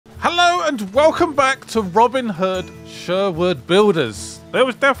And welcome back to Robin Hood Sherwood Builders. There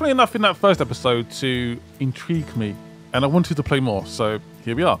was definitely enough in that first episode to intrigue me, and I wanted to play more, so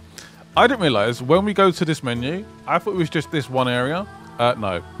here we are. I didn't realise when we go to this menu, I thought it was just this one area.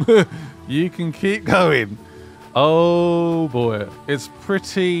 No. You can keep going. Oh boy, it's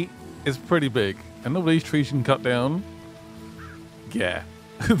pretty big. And all these trees you can cut down. Yeah,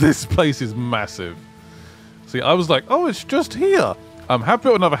 this place is massive. See, I was like, oh, it's just here. Have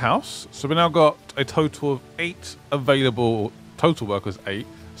built another house, so we now got a total of 8 available, total workers 8,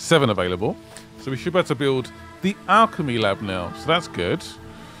 7 available. So we should be able to build the alchemy lab now, so that's good.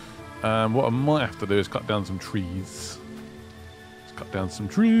 What I might have to do is cut down some trees. Let's cut down some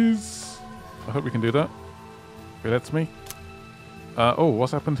trees. I hope we can do that. If it lets me. Oh,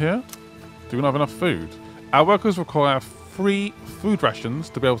 what's happened here? Do we not have enough food? Our workers require 3 food rations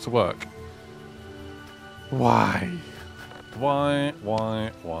to be able to work. Why? Why?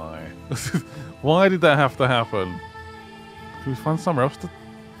 Why did that have to happen? Can we find somewhere else to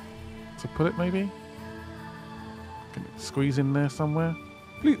put it, maybe? Can it squeeze in there somewhere?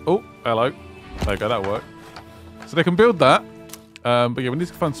 Please. Oh, hello. There you go, that'll work. So they can build that. But yeah, we need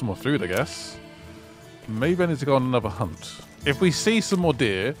to find some more food, I guess. Maybe I need to go on another hunt. If we see some more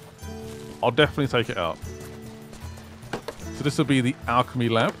deer, I'll definitely take it out. So this will be the alchemy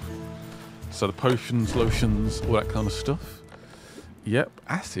lab. So the potions, lotions, all that kind of stuff. Yep,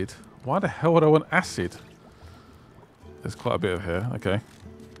 acid. Why the hell would I want acid? There's quite a bit of here. Okay.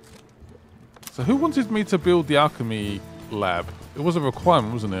 So who wanted me to build the alchemy lab? It was a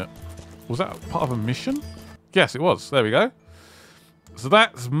requirement, wasn't it? Was that part of a mission? Yes, it was. There we go. So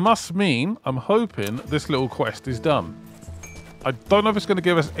that must mean, I'm hoping, this little quest is done. I don't know if it's going to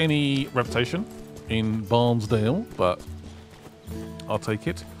give us any reputation in Barnesdale, but I'll take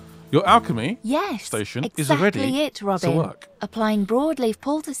it. Your alchemy station is ready it, Robin. to work. Applying broadleaf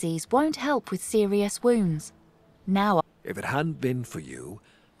poultices won't help with serious wounds. Now, if it hadn't been for you,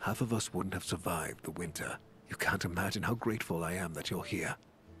 half of us wouldn't have survived the winter. You can't imagine how grateful I am that you're here.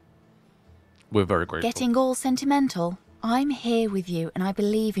 We're very grateful. Getting all sentimental? I'm here with you and I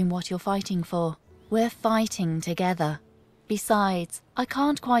believe in what you're fighting for. We're fighting together. Besides, I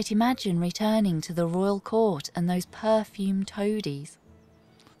can't quite imagine returning to the royal court and those perfumed toadies.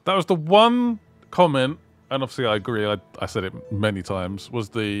 That was the one comment, and obviously I agree, I said it many times, was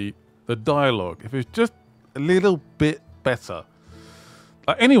the dialogue. If it was just a little bit better.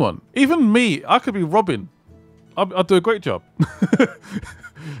 Like anyone, even me, I could be Robin. I'll do a great job.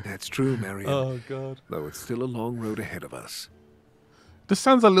 That's true, Marion. Oh, God. Though it's still a long road ahead of us. This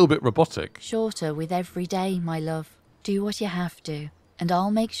sounds a little bit robotic. Shorter with every day, my love. Do what you have to, and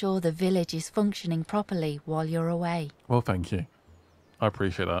I'll make sure the village is functioning properly while you're away. Well, thank you. I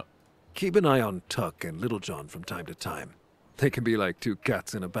appreciate that. Keep an eye on Tuck and Little John from time to time. They can be like 2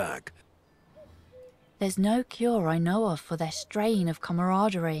 cats in a bag. There's no cure I know of for their strain of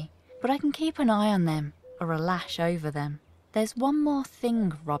camaraderie, but I can keep an eye on them, or a lash over them. There's one more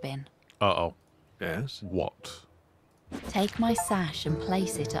thing, Robin. Uh-oh. Yes? What? Take my sash and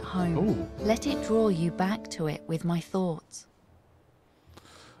place it at home. Ooh. Let it draw you back to it with my thoughts.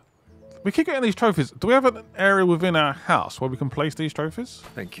 We keep getting these trophies. Do we have an area within our house where we can place these trophies?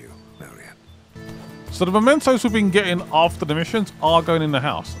 Thank you, Marion. So the mementos we've been getting after the missions are going in the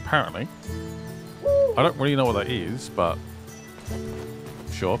house, apparently. I don't really know what that is, but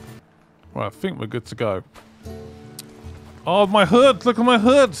sure. Well, I think we're good to go. Oh, my hood! Look at my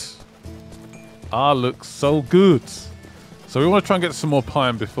hood! Ah, looks so good. So we want to try and get some more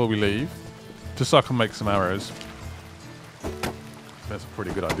pine before we leave, just so I can make some arrows. That's a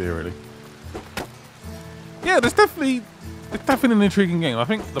pretty good idea, really. Yeah, it's definitely an intriguing game. I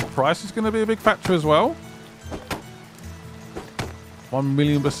think the price is going to be a big factor as well.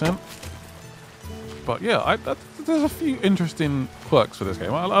 1,000,000%. But yeah, there's a few interesting quirks for this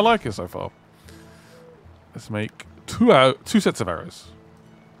game. I like it so far. Let's make 2 sets of arrows.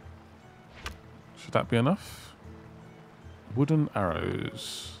 Should that be enough? Wooden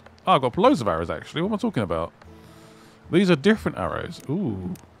arrows. Oh, I've got loads of arrows, actually. What am I talking about? These are different arrows.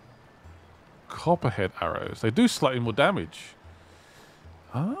 Ooh. Copperhead arrows. They do slightly more damage.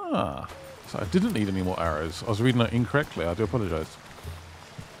 Ah. So I didn't need any more arrows. I was reading that incorrectly. I do apologize.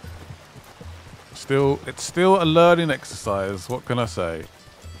 It's still a learning exercise. What can I say?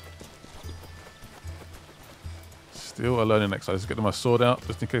 Still a learning exercise. Let's get my sword out,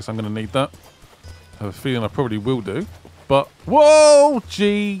 just in case I'm going to need that. I have a feeling I probably will do. But, whoa,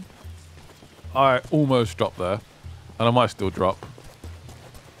 gee. I almost dropped there. And I might still drop.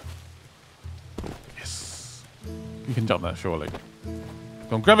 Yes. You can jump that, surely.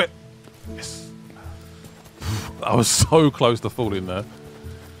 Go on, grab it. Yes. I was so close to falling there.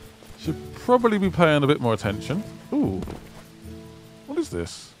 Should probably be paying a bit more attention. Ooh. What is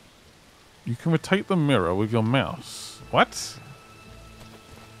this? You can rotate the mirror with your mouse. What?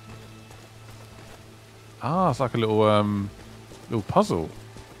 Ah, it's like a little puzzle.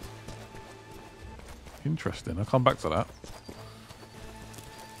 Interesting. I'll come back to that.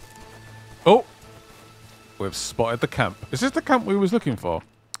 Oh! We've spotted the camp. Is this the camp we was looking for?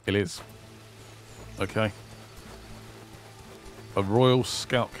 It is. Okay. A Royal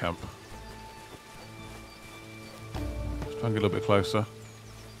Scout camp. Let's try and get a little bit closer.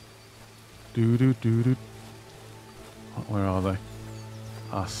 Doo-doo-doo-doo. Where are they?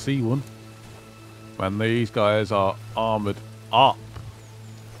 I see one. Man, these guys are armoured up.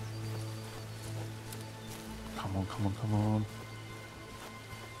 Come on, come on, come on.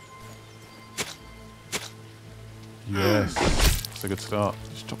 Yes. That's a good start.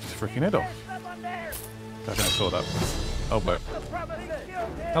 Just chopped his freaking head off. I think I saw that. Oh, boy.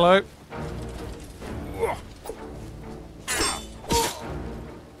 Hello.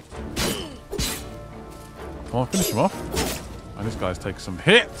 Come on, finish him off. And this guy's taking some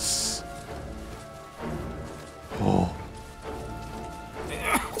hits. Oh.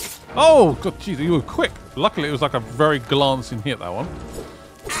 Oh, God, jeez, you were quick. Luckily, it was like a very glancing hit, that one.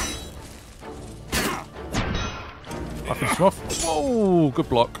 I finish him off. Whoa, good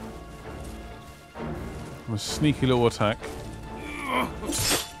block. A sneaky little attack.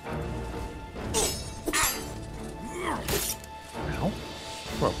 Ow.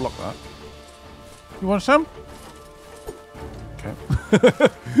 Well, block that. You want some? Okay.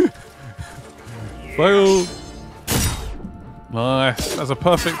 Fail. Nice. That's a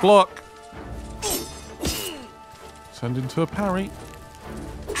perfect block. Turned into a parry.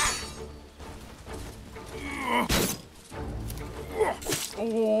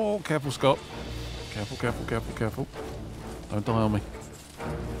 Oh, careful, Scott. Careful, careful, careful, careful. Don't die on me.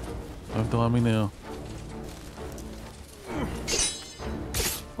 Don't die on me now.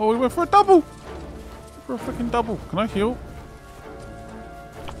 Oh, we went for a double. For a freaking double. Can I heal?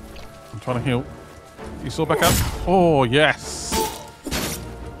 I'm trying to heal. You saw back up. Oh, yes.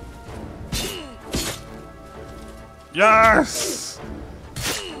 Yes.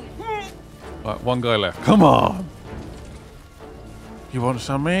 Right, one guy left. Come on. You want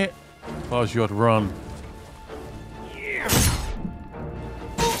some, mate? If I was you, I'd run.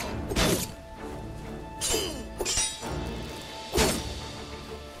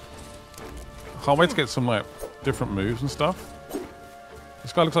 Can't wait to get some like different moves and stuff.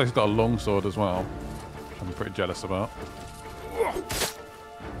 This guy looks like he's got a long sword as well, which I'm pretty jealous about.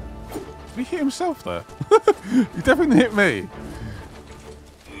 Did he hit himself there? He definitely hit me.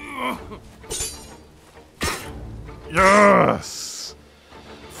 Yes!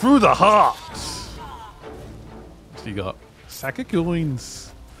 Through the heart! So you got a sack of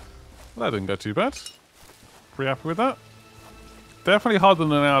coins. Well, that didn't go too bad. Pretty happy with that. Definitely harder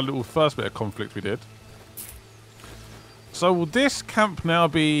than our little first bit of conflict we did. So will this camp now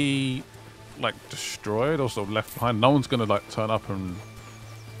be like destroyed or sort of left behind? No one's gonna like turn up and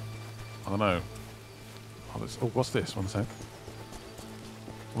I don't know. Oh, what's this? One sec.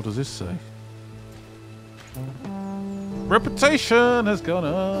 What does this say? Reputation has gone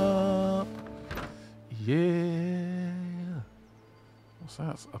up. Yeah. What's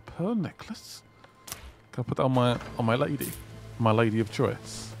that? A pearl necklace? Can I put that on my lady? My lady of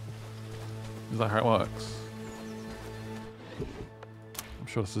choice. Is that how it works? I'm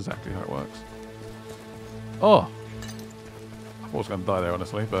sure that's exactly how it works. Oh! I thought I was going to die there,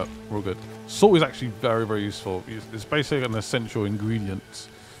 honestly, but we're all good. Salt is actually very, very useful. It's basically an essential ingredient.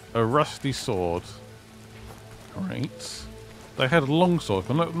 A rusty sword. Great. They had a long sword.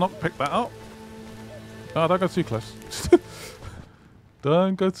 Can I not pick that up? Oh, don't go too close.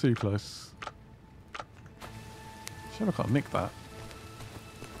 Don't go too close. Sure, I can't nick that.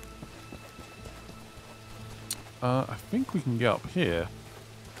 I think we can get up here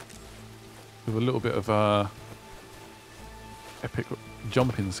with a little bit of epic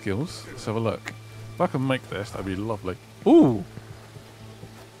jumping skills. Let's have a look. If I can make this, that'd be lovely. Ooh!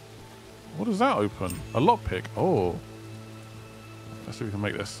 What does that open? A lockpick. Oh. Let's see if we can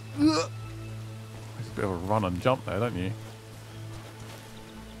make this. There's a bit of a run and jump there, don't you?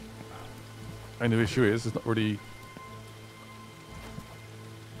 Only issue is, it's not really...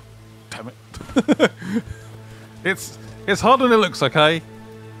 Damn it. It's harder than it looks, okay? It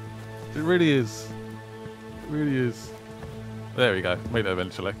really is. It really is. There we go. Made it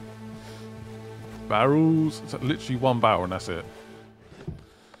eventually. Barrels. It's literally one barrel and that's it.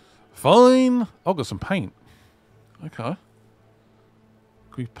 Fine. I've got some paint. Okay. Can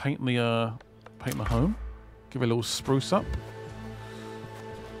we paint the home? Give it a little spruce up.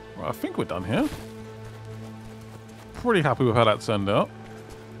 Right, I think we're done here. Pretty happy with how that turned out.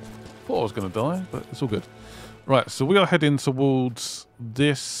 Thought I was going to die, but it's all good. Right, so we are heading towards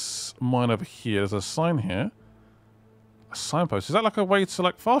this mine over here. There's a sign here. A signpost. Is that like a way to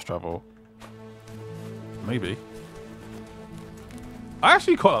like fast travel? Maybe. I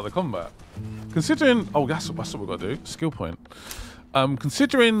actually quite like the combat. Considering... Oh, that's what we've got to do. Skill point.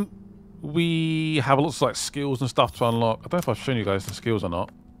 Considering we have lots of like skills and stuff to unlock. I don't know if I've shown you guys the skills or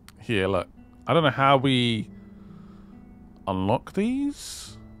not. Here, look. I don't know how we unlock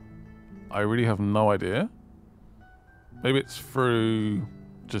these. I really have no idea. Maybe it's through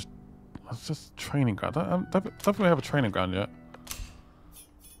just training ground. I don't think we have a training ground yet.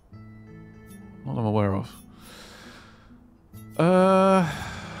 Not that I'm aware of.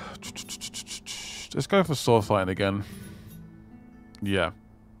 Let's go for sword fighting again. Yeah.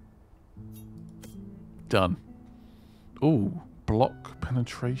 Done. Ooh, block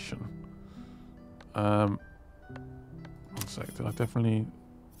penetration. One sec. Did I definitely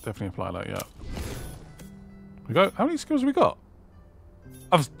apply that? Yeah. We go. How many skills have we got?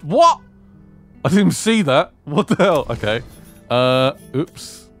 What? I didn't see that. What the hell? Okay.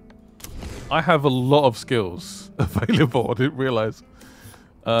 Oops. I have a lot of skills available. I didn't realize.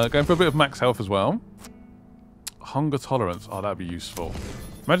 Going for a bit of max health as well. Hunger tolerance. Oh, that'd be useful.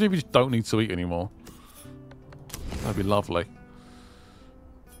 Imagine if you just don't need to eat anymore. That'd be lovely.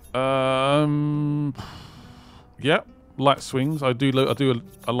 Yeah. Light swings. I do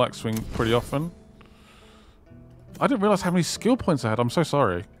a light swing pretty often. I didn't realize how many skill points I had. I'm so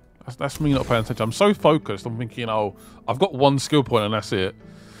sorry. That's me not paying attention. I'm so focused. I'm thinking, oh, I've got one skill point and that's it.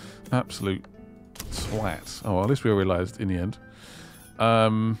 Absolute twat. Oh, well, at least we realized in the end.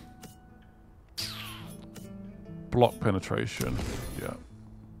 Block penetration. Yeah.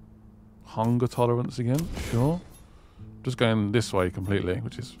 Hunger tolerance again. Sure. Just going this way completely,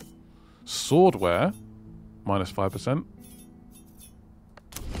 which is sword wear. Minus 5%.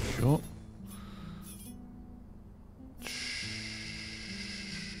 Sure.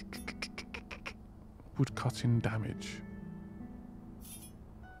 Wood cutting damage.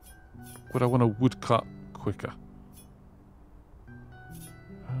 Would I want a wood cut quicker?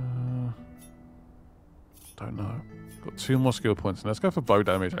 Don't know. Got 2 more skill points. Let's go for bow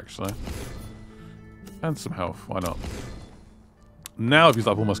damage actually. And some health. Why not? Now I've used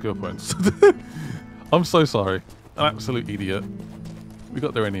up all my skill points. I'm so sorry. An absolute idiot. We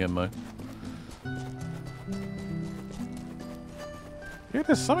got there in the end though. Yeah,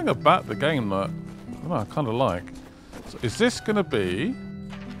 there's something about the game that I don't know, I kind of like. So is this going to be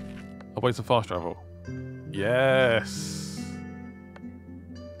a way to fast travel? Yes.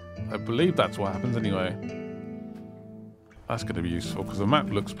 I believe that's what happens anyway. That's going to be useful because the map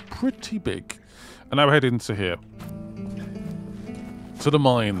looks pretty big. And now we're heading to here. To the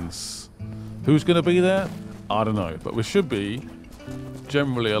mines. Who's going to be there? I don't know. But we should be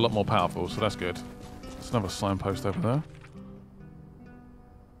generally a lot more powerful, so that's good. There's another signpost over there.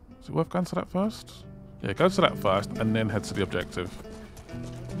 Is it worth going to that first? Yeah, go to that first and then head to the objective.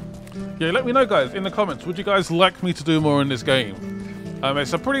 Yeah, let me know, guys, in the comments. Would you guys like me to do more in this game?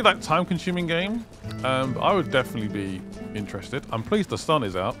 It's a pretty time-consuming game. But I would definitely be interested. I'm pleased the sun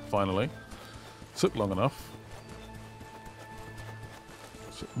is out, finally. Took long enough.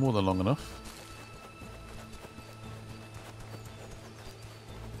 Took more than long enough.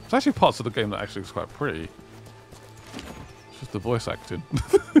 There's actually parts of the game that actually looks quite pretty. It's just the voice acting.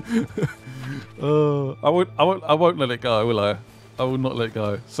 I won't let it go, will I? I will not let it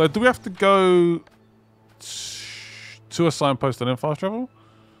go. So do we have to go to a signpost and then fast travel?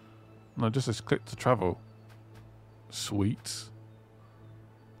 No, just click to travel. Sweet.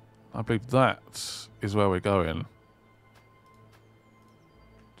 I believe that is where we're going.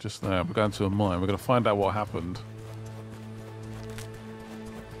 Just there. We're going to a mine. We're going to find out what happened.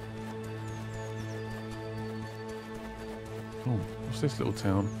 Oh, what's this little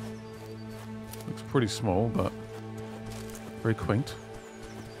town? Looks pretty small, but very quaint.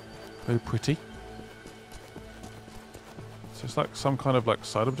 Very pretty. So it's like some kind of like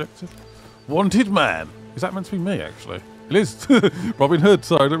side objective. Wanted man. Is that meant to be me, actually? It is. Robin Hood.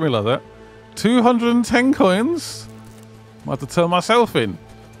 Sorry, I didn't realise that. 210 coins. Might have to turn myself in.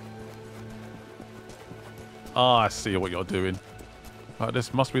 Ah, I see what you're doing. Right,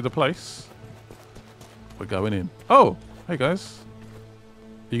 this must be the place. We're going in. Oh, hey guys.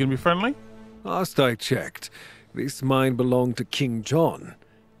 You gonna be friendly? Last I checked, this mine belonged to King John.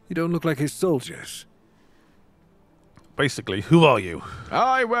 You don't look like his soldiers. Basically, who are you?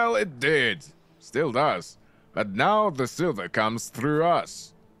 Aye, well, it did. Still does. But now the silver comes through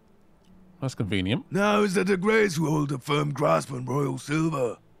us. That's convenient. Now is the disgrace who hold a firm grasp on royal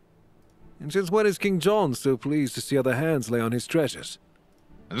silver. And since when is King John so pleased to see other hands lay on his treasures?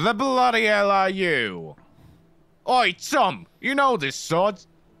 The bloody hell are you? Oi, Tom, you know this sword?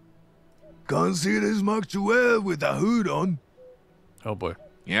 Can't see this much well with the hood on. Oh boy.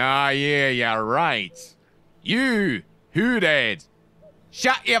 Yeah, right. You, hoodhead.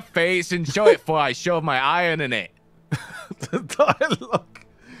 Shut your face and show it before I shove my iron in it. The dialogue.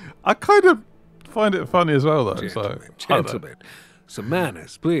 I kind of find it funny as well, though. Gentlemen, some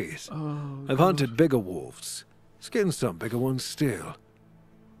manners, please. I've hunted bigger wolves. Skin some bigger ones still.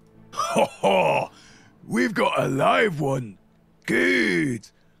 Ho ho! We've got a live one. Good.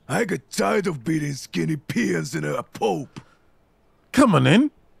 I get tired of beating skinny peons in a pulp. Come on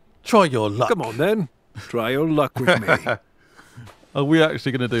in. Try your luck. Come on then. Try your luck with me. Are we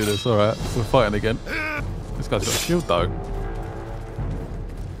actually going to do this? All right. We're fighting again. This guy's got a shield, though.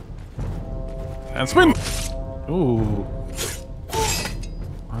 And spin! Ooh.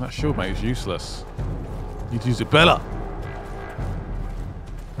 Oh, that shield, mate, is useless. You need to use it better.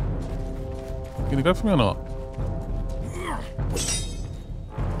 You gonna go for me or not?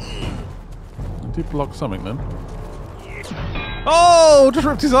 I did block something then. Oh! Just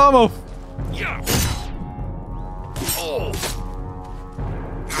ripped his arm off!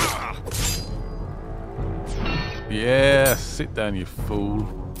 Yeah, sit down, you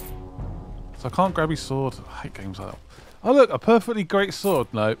fool. So I can't grab his sword. I hate games like that. Oh look, a perfectly great sword.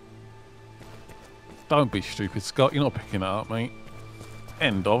 No. Don't be stupid, Scott. You're not picking that up, mate.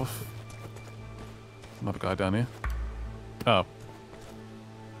 End of. Another guy down here. Oh.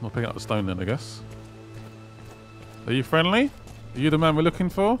 Not picking up the stone then, I guess. Are you friendly? Are you the man we're looking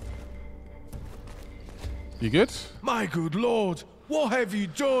for? You good? My good lord, what have you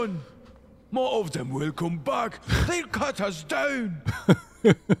done? More of them will come back. They'll cut us down.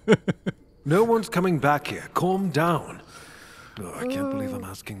 No one's coming back here. Calm down. Oh, I can't believe I'm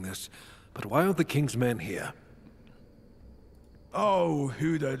asking this. But why aren't the king's men here? Oh,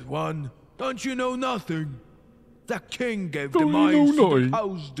 hooded one. Don't you know nothing? The king gave the mines to the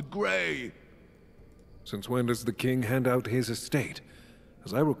House the Grey. Since when does the king hand out his estate?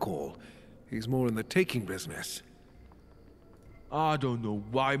 As I recall, he's more in the taking business. I don't know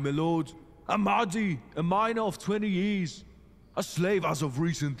why, my lord. I'm Addy, a miner of 20 years. A slave as of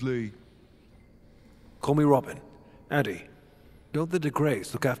recently. Call me Robin. Addy, don't the de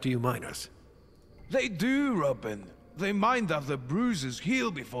Greys look after you miners? They do, Robin. They mind that the bruises heal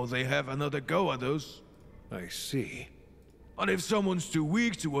before they have another go at us. I see. And if someone's too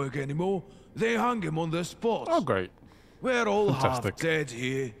weak to work anymore, they hang him on the spot. Oh, great. We're all Fantastic. half dead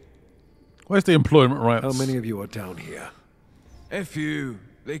here. Where's the employment rights? How many of you are down here? A few.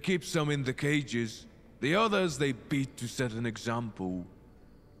 They keep some in the cages. The others they beat to set an example.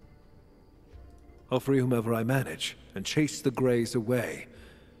 I'll free whomever I manage and chase the Greys away.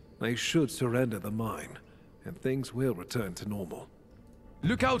 They should surrender the mine, and things will return to normal.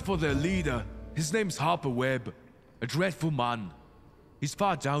 Look out for their leader. His name's Harper Webb. A dreadful man. He's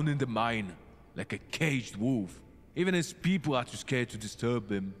far down in the mine, like a caged wolf. Even his people are too scared to disturb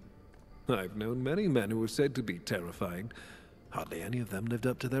him. I've known many men who were said to be terrifying. Hardly any of them lived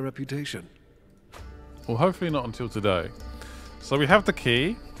up to their reputation. Well, hopefully not until today. So we have the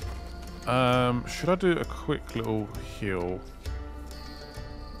key. Should I do a quick little heal?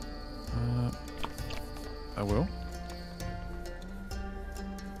 I will.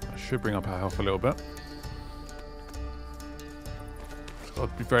 I should bring up our health a little bit. Just got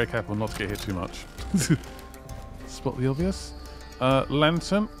to be very careful not to get hit too much. Spot the obvious.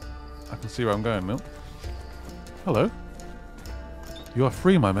 Lantern. I can see where I'm going now. Hello. You are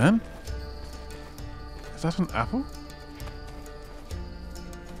free, my man. Is that an apple?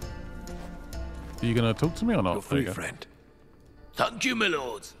 Are you going to talk to me or not? You're free, friend. Thank you, my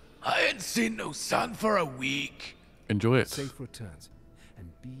lord. I ain't seen no sun for a week. Enjoy it. Safe returns, and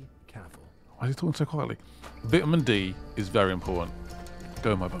be careful. Why is he talking so quietly? Vitamin D is very important.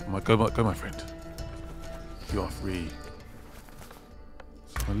 Go, my friend. You are free.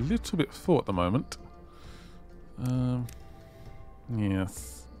 So I'm a little bit full at the moment.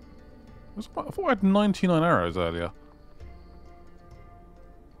 Yes. I thought I had 99 arrows earlier.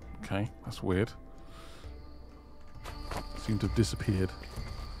 Okay, that's weird. Seem to have disappeared.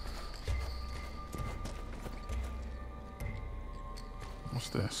 What's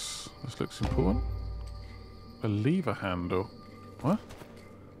this? This looks important. A lever handle. What?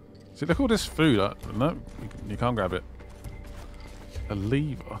 See, look at all this food. No, you can't grab it. A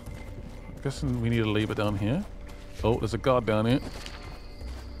lever. I'm guessing we need a lever down here. Oh, there's a guard down here.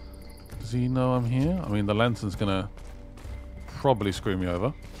 Does he know I'm here? I mean, the lantern's gonna probably screw me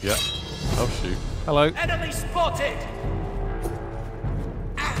over. Yeah. Oh, shoot. Hello. Enemy spotted!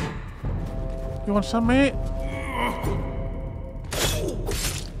 You want some, mate?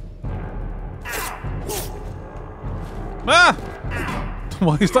 Ah!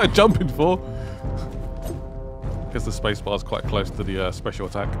 What he started jumping for? Guess the spacebar is quite close to the special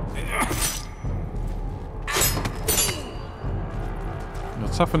attack. You're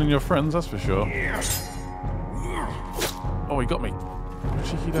tougher than your friends, that's for sure. Oh, he got me.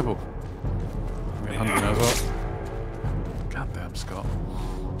 Cheeky devil. I'm getting hungry now as well. Goddamn, Scott.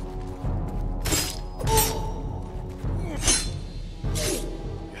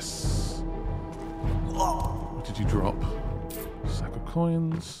 Yes. What did you drop? Sack of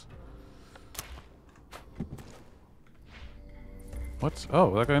coins. What?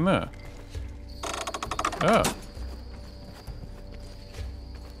 Oh, that guy in there. Oh.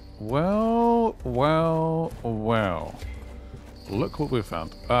 Well, well, well. Look what we've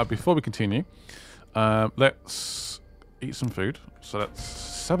found. Before we continue, let's eat some food. So that's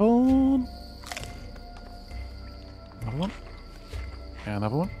 7. Another one. And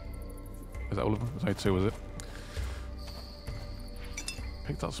another one. Is that all of them? There's only 2, is it?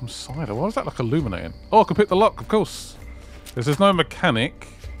 Picked up some cider. Why was that like illuminating? Oh, I can pick the lock, of course. There's no mechanic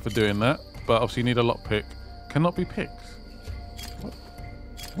for doing that, but obviously you need a lockpick. Cannot be picked.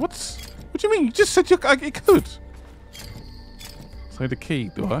 What? What do you mean? You just said you could. So the key,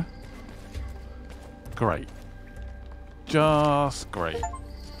 do I? Great. Just great.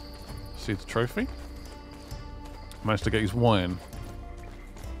 See the trophy? Managed to get his wine.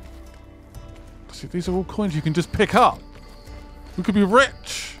 See, these are all coins you can just pick up. We could be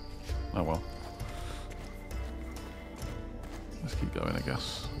rich. Oh well. Let's keep going, I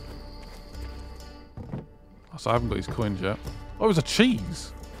guess. So I haven't got his coins yet. Oh, it was a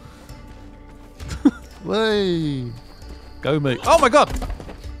cheese. Way. Go me. Oh my god!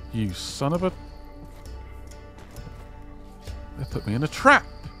 You son of a... They put me in a trap.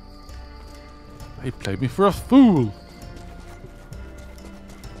 They played me for a fool.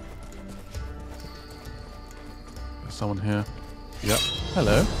 There's someone here. Yep.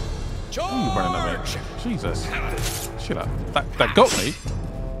 Hello. Oh, you running at me. Jesus. Chill out. That got me.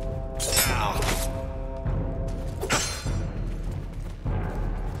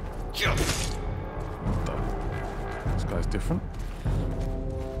 This guy's different.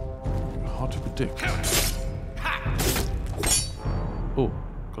 Hard to predict. Oh,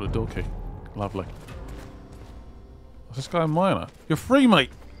 got a door key. Lovely. What's this guy a miner? You're free,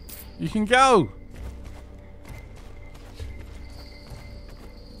 mate. You can go.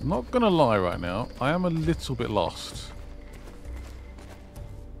 Not gonna lie right now, I am a little bit lost.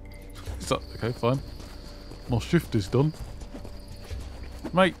 Okay, fine. My shift is done.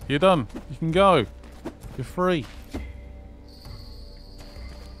 Mate, you're done. You can go. You're free.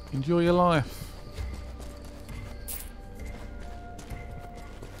 Enjoy your life.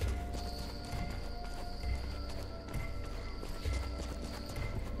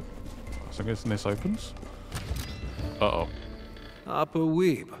 So I'm guessing this opens. Uh-oh. Harper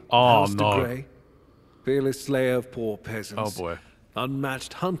Weeb. Oh, House no. de Grey, fearless slayer of poor peasants. Oh, boy.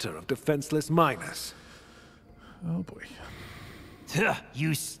 Unmatched hunter of defenseless miners. Oh, boy.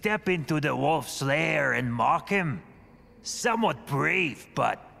 You step into the wolf's lair and mock him? Somewhat brave,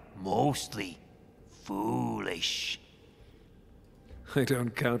 but mostly foolish. I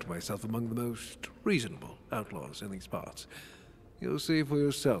don't count myself among the most reasonable outlaws in these parts. You'll see for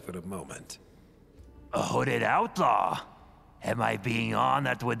yourself in a moment. A hooded outlaw? Am I being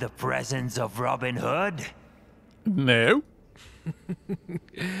honored with the presence of Robin Hood? No.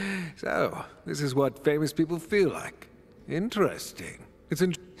 So, this is what famous people feel like. Interesting. It's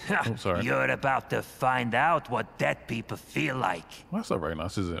Oh, sorry. You're about to find out what dead people feel like. Well, that's not very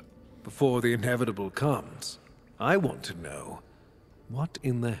nice, is it? Before the inevitable comes, I want to know, what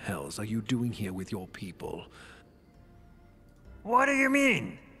in the hells are you doing here with your people? What do you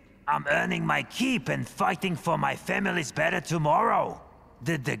mean? I'm earning my keep and fighting for my family's better tomorrow.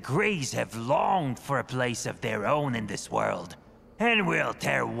 The Greys have longed for a place of their own in this world, and we'll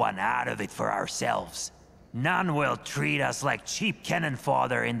tear one out of it for ourselves. None will treat us like cheap cannon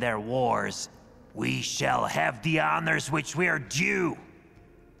fodder in their wars. We shall have the honors which we are due.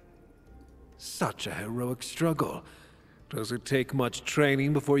 Such a heroic struggle. Does it take much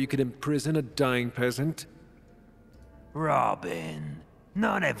training before you can imprison a dying peasant? Robin,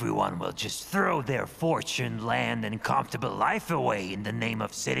 not everyone will just throw their fortune, land, and comfortable life away in the name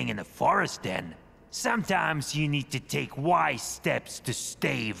of sitting in a forest den. Sometimes you need to take wise steps to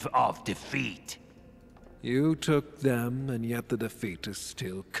stave off defeat. You took them, and yet the defeat is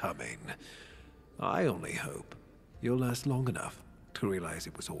still coming. I only hope you'll last long enough to realize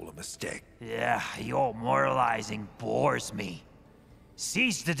it was all a mistake. Yeah, your moralizing bores me.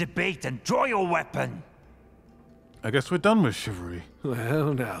 Cease the debate and draw your weapon. I guess we're done with chivalry.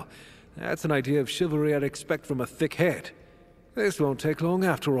 Well, now, that's an idea of chivalry I'd expect from a thick head. This won't take long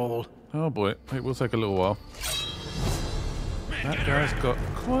after all. Oh boy, it will take a little while. That guy's got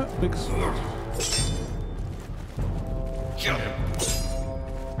quite a big sword.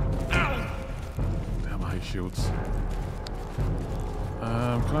 Damn, I hate shields.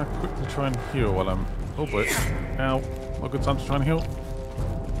 Can I quickly try and heal while I'm... Oh boy. Ow. Not a good time to try and heal.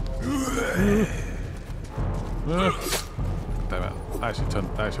 Damn it. That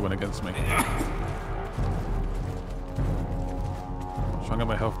actually went against me. Try and get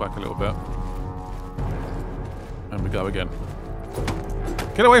my health back a little bit. And we go again.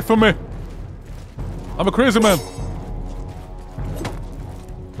 Get away from me! I'm a crazy man!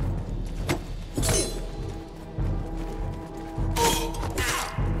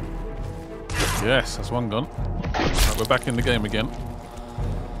 Yes, that's one gone. Right, we're back in the game again.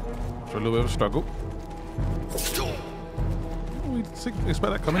 After a little bit of a struggle. Oh, we didn't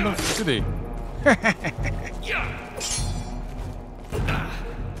expect that coming, did he?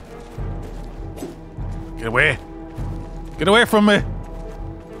 Get away! Get away from me!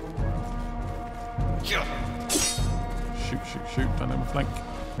 Shoot, shoot, shoot. Down my flank.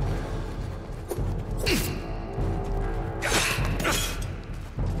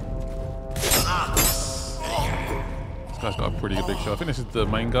 This guy's got a pretty big shot. I think this is the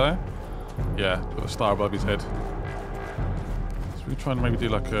main guy. Yeah, got a star above his head. So we try and maybe do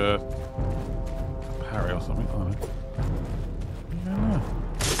like a parry or something. I don't know. Yeah, no.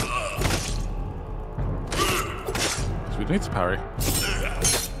 We need to parry.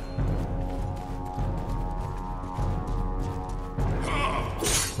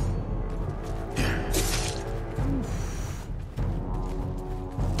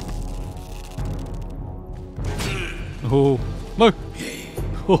 Oh, no!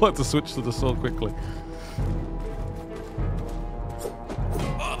 Oh, I had to switch to the sword quickly.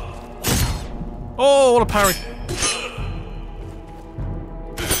 Oh, what a parry!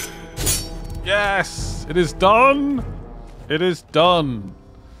 Yes! It is done! It is done.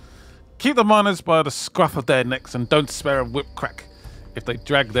 Keep the miners by the scruff of their necks and don't spare a whip crack if they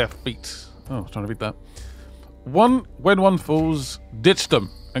drag their feet. Oh, I was trying to read that. When one falls, ditch them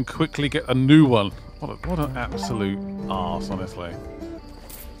and quickly get a new one. What an absolute arse, honestly.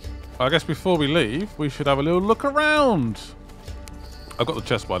 I guess before we leave, we should have a little look around. I've got the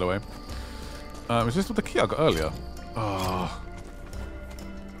chest, by the way. Is this the key I got earlier? Oh.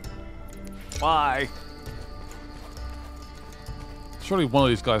 Why? Surely one of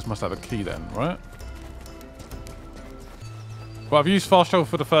these guys must have a key then, right? Well, I've used fast travel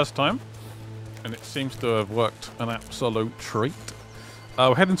for the first time, and it seems to have worked an absolute treat.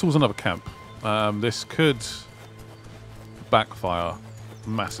 We're heading towards another camp. This could backfire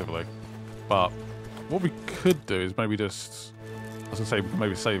massively, but what we could do is maybe just, I was gonna say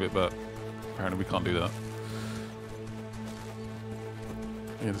maybe save it, but apparently we can't do that.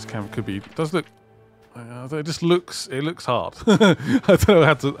 Yeah, this camp could be. Does look. It just looks. It looks hard. I don't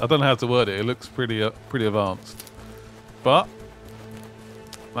know how to word it. It looks pretty advanced. But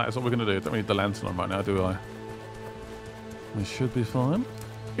that is what we're gonna do. Don't need the lantern on right now, do I? We should be fine.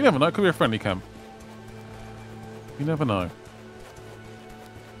 You never know. It could be a friendly camp. You never know.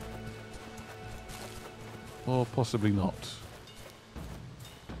 Or possibly not.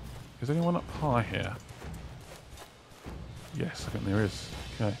 Is anyone up high here? Yes, I think there is.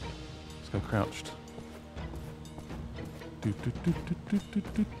 Okay, let's go crouched. Is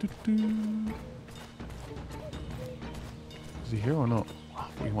he here or not? I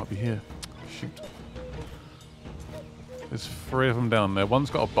thought he might be here. Shoot. There's 3 of them down there. One's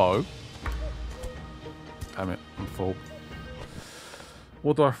got a bow. Damn it, I'm full.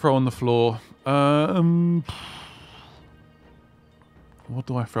 What do I throw on the floor? What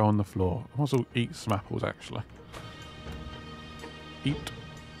do I throw on the floor? I might as well eat some apples, actually. Eat.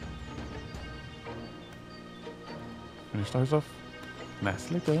 Finish those off.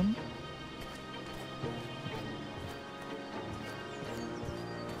 Nicely done.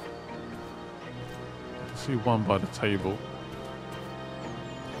 I can see one by the table.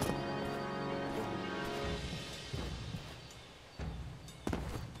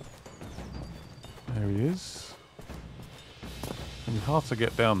 There he is. It'll be hard to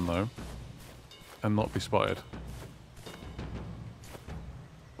get down though, and not be spotted.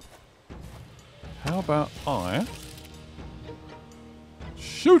 How about I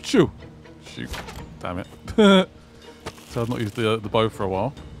shoot you? Shoot. Damn it. So I've not used the bow for a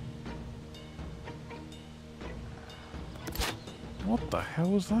while. What the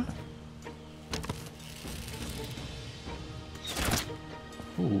hell was that?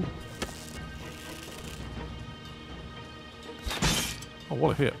 Ooh. Oh,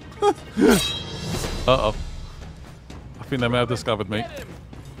 what a hit. Uh-oh. I think they may have discovered me.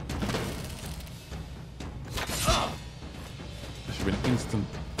 There should be an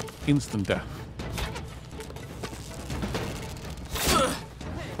instant death.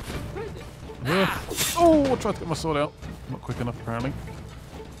 Yeah. Oh, I tried to get my sword out. Not quick enough, apparently.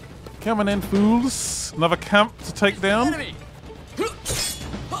 Come on in, fools. Another camp to take down.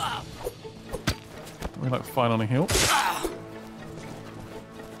 We like fine on a hill.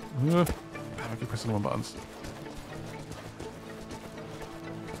 I keep pressing the wrong buttons.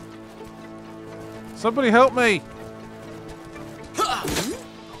 Somebody help me!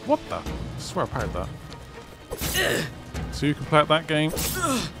 What the? I swear I parried that. So you can play at that game.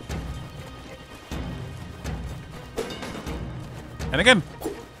 And again!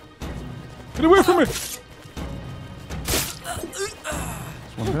 Get away from me! There's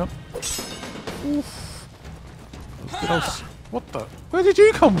one down. Oof. What the? Where did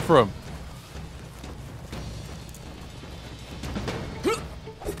you come from?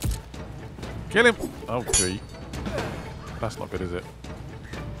 Get him! Oh, gee. That's not good, is it?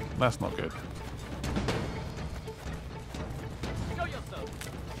 That's not good.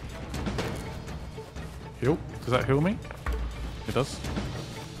 Heal? Does that heal me? It does.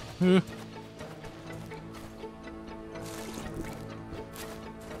 You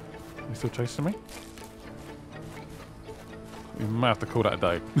still chasing me? We might have to call that a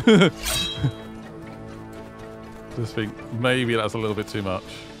day. Just think maybe that's a little bit too much.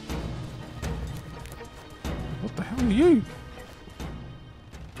 What the hell are you?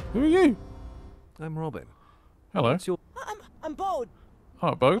 Who are you? I'm Robin. Hello. I'm Bode.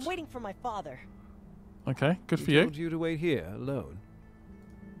 Oh, Bode. I'm waiting for my father. Okay, good for He you. told you to wait here alone.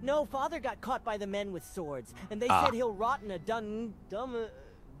 No, father got caught by the men with swords, and they said he'll rot in a dungeon.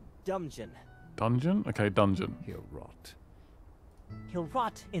 Dungeon? Okay, dungeon. He'll rot. He'll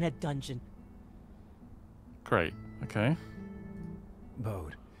rot in a dungeon. Great. Okay.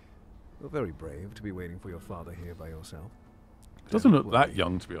 Bode, you're very brave to be waiting for your father here by yourself. Doesn't Don't look that worry.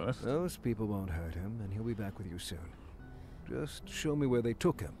 young, to be honest. Those people won't hurt him, and he'll be back with you soon. Just show me where they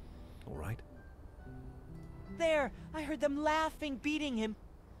took him, all right? There, I heard them laughing, beating him.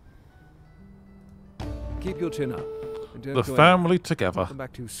 Keep your chin up. And don't The go family anywhere. together. I'll come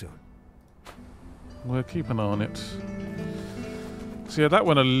back too soon. We'll keep an eye on it. So yeah, that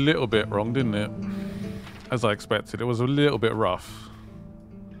went a little bit wrong, didn't it? As I expected. It was a little bit rough.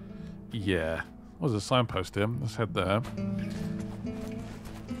 Yeah. What was a signpost here? Let's head there.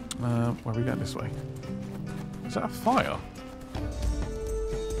 Where are we going this way? Is that a fire?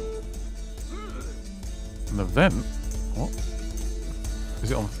 An event? What?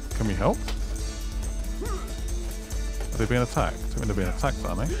 Is it on? Can we help? Are they being attacked? I mean, they're being attacked,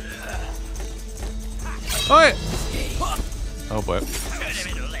 aren't they? Oi! Oh boy.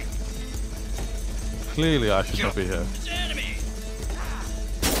 Clearly I should not be here.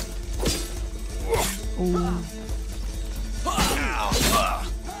 Ooh.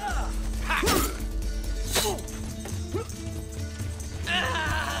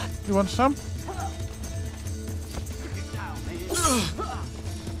 You want some?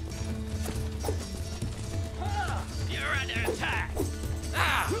 You're under attack.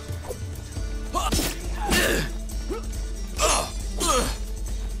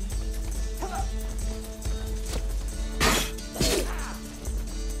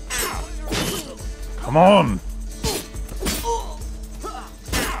 Come on!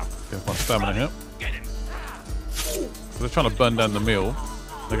 Get my stamina here. So they're trying to burn down the mill.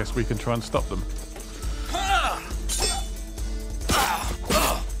 I guess we can try and stop them.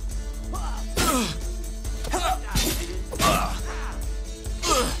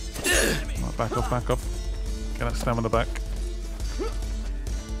 Right, back off, back off. Get that stamina back.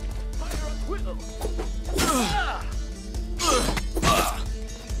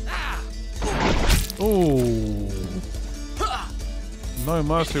 Oh! No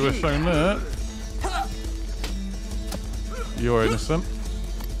mercy was shown there. You're innocent.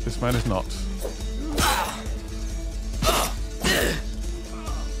 This man is not.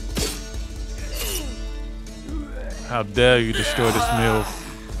 How dare you destroy this mill?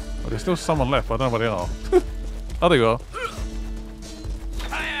 Oh, there's still someone left. I don't know where they are. Oh, there you are.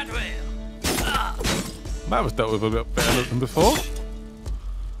 That was dealt with a bit better than before.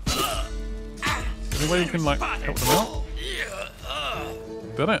 Any way you can, like, help them out?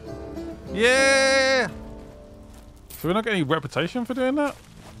 Done it. Yeah! Do we not get any reputation for doing that?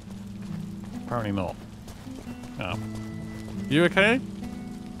 Apparently not. Yeah. You okay?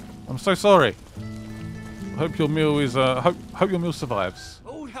 I'm so sorry. I hope your meal is. Hope your meal survives.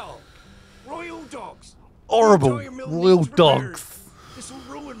 hell. Royal dogs. Horrible The entire mill royal needs repaired. dogs. This will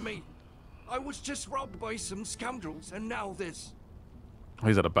ruin me. I was just robbed by some scoundrels, and now this.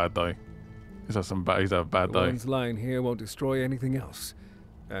 He's had a bad day. He's had a bad The day. ones lying here won't destroy anything else.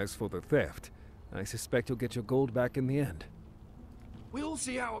 As for the theft, I suspect you'll get your gold back in the end. We'll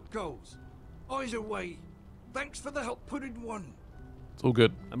see how it goes. Either way, thanks for the help put in one. It's all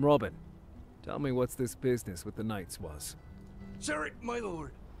good. I'm Robin. Tell me what's this business with the knights was. Sir, my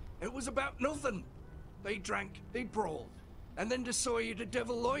lord, it was about nothing. They drank, they brawled, and then decided to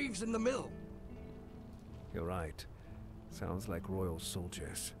devil lives in the mill. You're right. Sounds like royal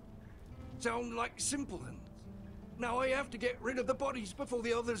soldiers. Sound like simpletons. Now I have to get rid of the bodies before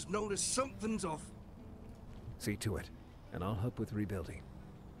the others notice something's off. See to it, and I'll help with rebuilding.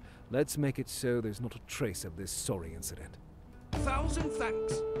 Let's make it so there's not a trace of this sorry incident. 1,000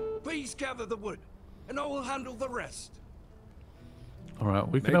 thanks. Please gather the wood, and I will handle the rest. All right,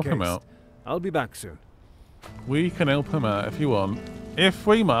 we can Make help him haste. out. I'll be back soon. We can help him out if you want. If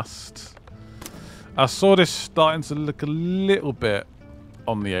we must. Our sword is starting to look a little bit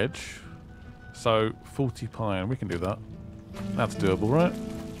on the edge. So 40 pine, we can do that. That's doable, right?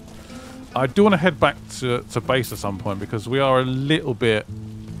 I do want to head back to base at some point because we are a little bit...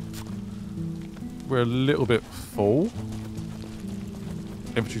 We're a little bit full.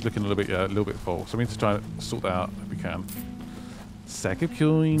 Infantry's looking a little bit full. So we need to try and sort that out if we can. Sack of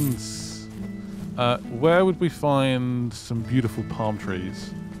coins. Where would we find some beautiful palm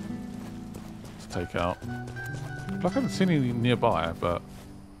trees to take out? I haven't seen any nearby, but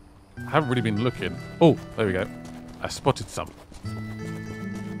I haven't really been looking. Oh, there we go. I spotted some.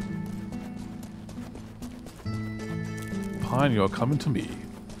 Pine, you're coming to me.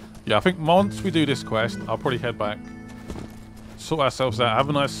 Yeah, I think once we do this quest, I'll probably head back, sort ourselves out, have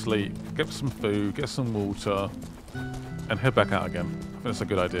a nice sleep, get some food, get some water, and head back out again. I think that's a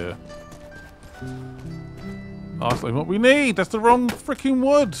good idea. Oh, that's not what we need. That's the wrong freaking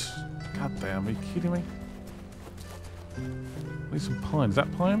wood. God damn, are you kidding me? I need some pine. Is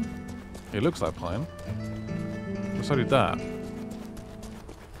that pine? It looks like pine. So did that.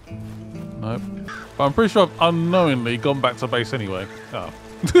 Nope. But I'm pretty sure I've unknowingly gone back to base anyway. Oh.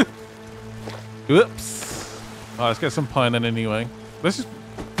 Oops. Alright, let's get some pine then anyway. This is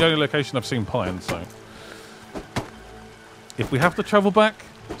the only location I've seen pine, so. If we have to travel back,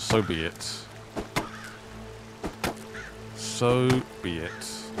 so be it. So be it.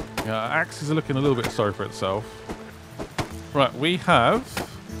 Yeah, our axe is looking a little bit sorry for itself. Right, we have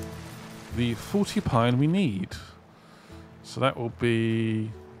the 40 pine we need. So that will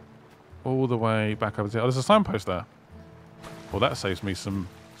be all the way back over there. Oh, there's a signpost there. Well, that saves me some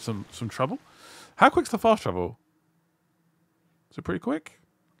trouble. How quick's the fast travel? Is it pretty quick?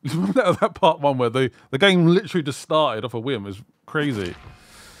 Remember that part one where the game literally just started off a whim? It was crazy.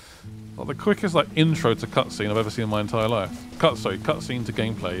 Like the quickest intro to cutscene I've ever seen in my entire life. Cutscene to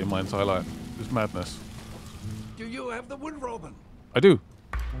gameplay in my entire life. It's madness. Do you have the wood, Robin? I do.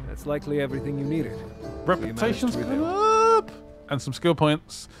 That's likely everything you needed. Reputation's going up! And some skill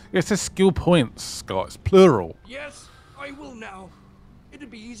points. Yeah, it says skill points, Scott. It's plural. Yes, I will now. It'd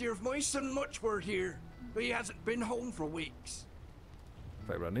be easier if my son Much were here, but he hasn't been home for weeks.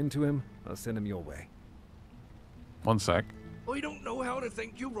 If I run into him, I'll send him your way. One sec. I don't know how to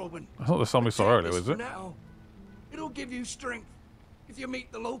thank you, Robin. That's not the song we saw Take earlier, this is it? for now. It'll give you strength if you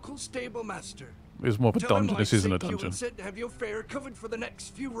meet the local stable master. It's more of a Tell him dungeon. I This isn't a sent you dungeon. and said to have your fare covered for the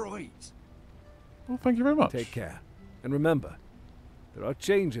next few rides. Well, thank you very much. Take care. And remember, there are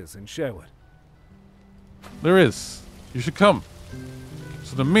changes in Sherwood. There is. You should come.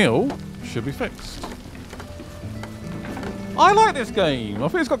 So the mill should be fixed. I like this game. I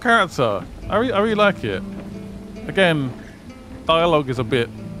think it's got character. I really like it. Again, dialogue is a bit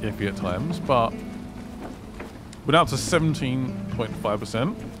iffy at times, but we're now to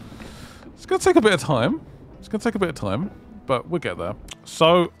 17.5%. It's going to take a bit of time. But we'll get there.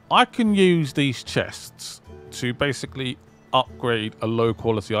 So I can use these chests to basically upgrade a low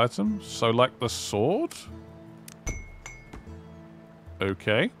quality item. So like the sword.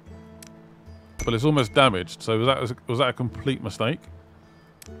 Okay. But it's almost damaged. So was that a complete mistake?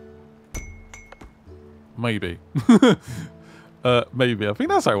 Maybe. Maybe. I think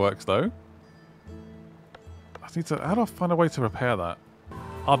that's how it works though. How do I find a way to repair that?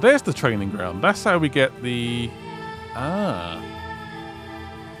 Oh, there's the training ground. That's how we get the...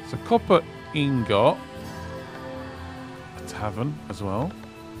 It's a copper ingot. A tavern as well.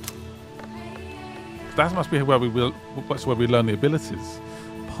 That must be where that's where we learn the abilities.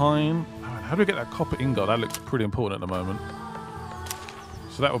 Pine. How do we get that copper ingot? That looks pretty important at the moment.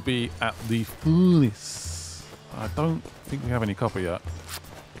 So that would be at the furnace. I don't think we have any copper yet.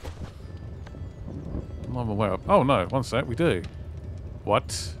 I'm aware of. Oh no, one sec, we do.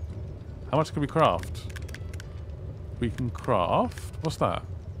 What? How much can we craft? We can craft... What's that?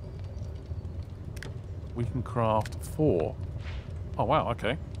 We can craft 4. Oh wow,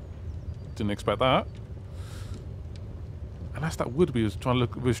 okay. Didn't expect that. And that's that wood we was trying to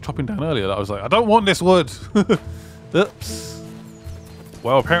look... We was chopping down earlier that I was like, I don't want this wood! Oops.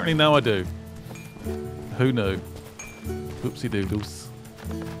 Well, apparently now I do. Who knew? Oopsie doodles.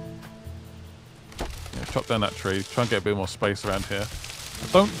 Yeah, chop down that tree. Try and get a bit more space around here. I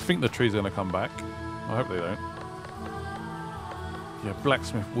don't think the trees are going to come back. I hope they don't. Yeah,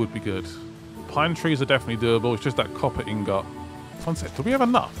 blacksmith would be good. Pine trees are definitely doable. It's just that copper ingot. One sec. Do we have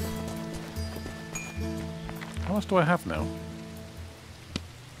enough? How much do I have now?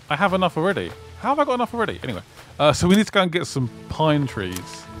 I have enough already. How have I got enough already? Anyway. So we need to go and get some pine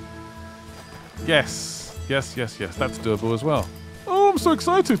trees. Yes. Yes, yes, yes. That's doable as well. Oh, I'm so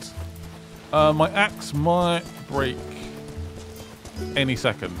excited. My axe might break any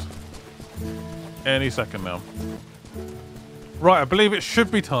second. Any second now. Right, I believe it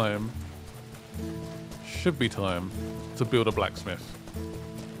should be time. Should be time to build a blacksmith.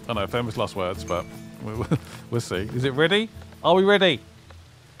 I know, famous last words, but we'll see. Is it ready? Are we ready?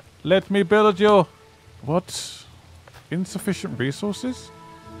 Let me build you. What? Insufficient resources?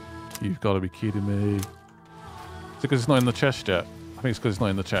 You've got to be kidding me. Is it because it's not in the chest yet? I think it's because it's not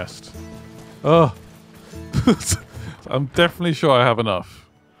in the chest. Oh. I'm definitely sure I have enough.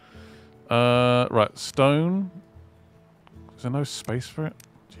 Right, stone. Is there no space for it?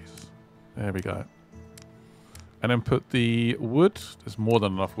 Jesus. There we go. And then put the wood. There's more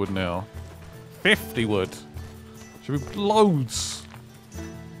than enough wood now. 50 wood. Should be loads.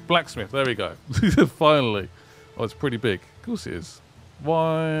 Blacksmith. There we go. Finally. Oh, it's pretty big. Of course it is.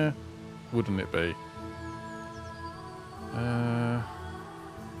 Why wouldn't it be? Ah.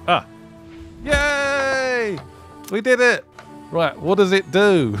 Yay! We did it! Right, what does it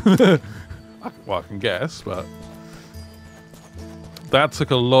do? Well, I can guess, but... That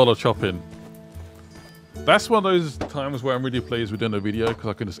took a lot of chopping. That's one of those times where I'm really pleased with doing a video, because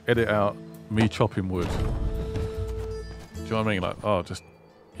I can just edit out me chopping wood. Do you know what I mean? Like, oh, just...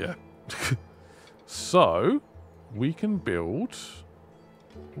 Yeah. So, we can build...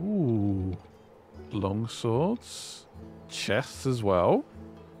 Ooh. Long swords. Chests as well.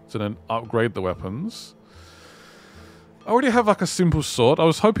 So then upgrade the weapons. I already have like a simple sword. I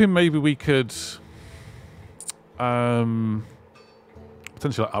was hoping maybe we could potentially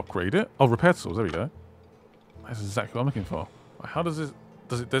like, upgrade it. Oh, repair tools. There we go. That's exactly what I'm looking for. How does it?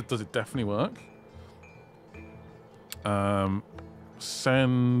 Does it definitely work?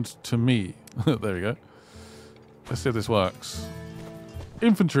 Send to me. There we go. Let's see if this works.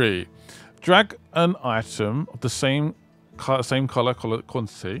 Infantry. Drag an item of the same color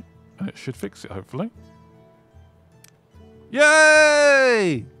quantity, and it should fix it, hopefully.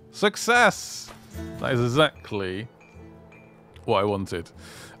 Yay! Success! That is exactly what I wanted.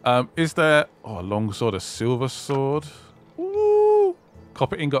 Is there... Oh, a long sword, a silver sword. Ooh!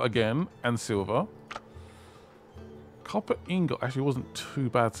 Copper ingot again, and silver. Copper ingot actually wasn't too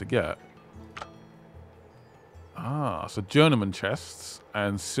bad to get. Ah, so journeyman chests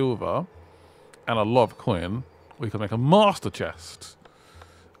and silver and a lot of coin. We can make a master chest.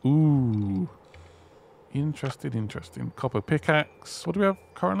 Ooh. Interesting, interesting. Copper pickaxe. What do we have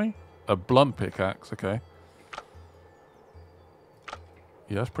currently? A blunt pickaxe, okay.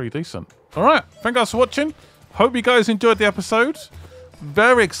 Yeah, that's pretty decent. Alright, thank you guys for watching. Hope you guys enjoyed the episode.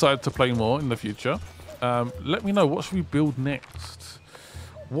 Very excited to play more in the future. Let me know, what should we build next?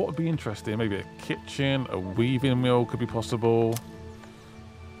 What would be interesting? Maybe a kitchen, a weaving mill could be possible.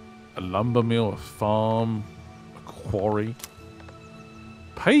 A lumber mill, a farm, a quarry.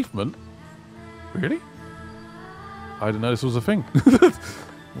 Pavement? Really? I didn't know this was a thing.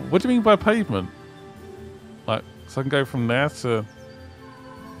 What do you mean by pavement? Like, so I can go from there to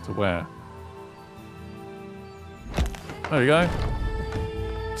where? There we go.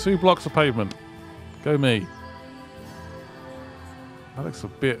 2 blocks of pavement. Go me. That looks a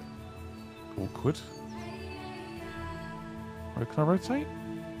bit awkward. Can I rotate?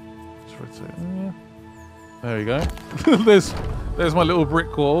 Just rotate. Yeah. There we go. there's my little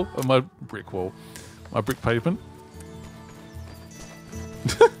brick wall. My brick pavement.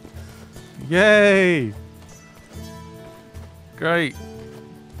 Yay! Great.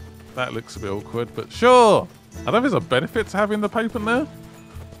 That looks a bit awkward, but sure. I don't know if there's a benefit to having the pavement there.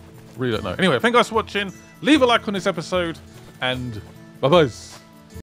 Really don't know. Anyway, thank you guys for watching. Leave a like on this episode, and bye-bye.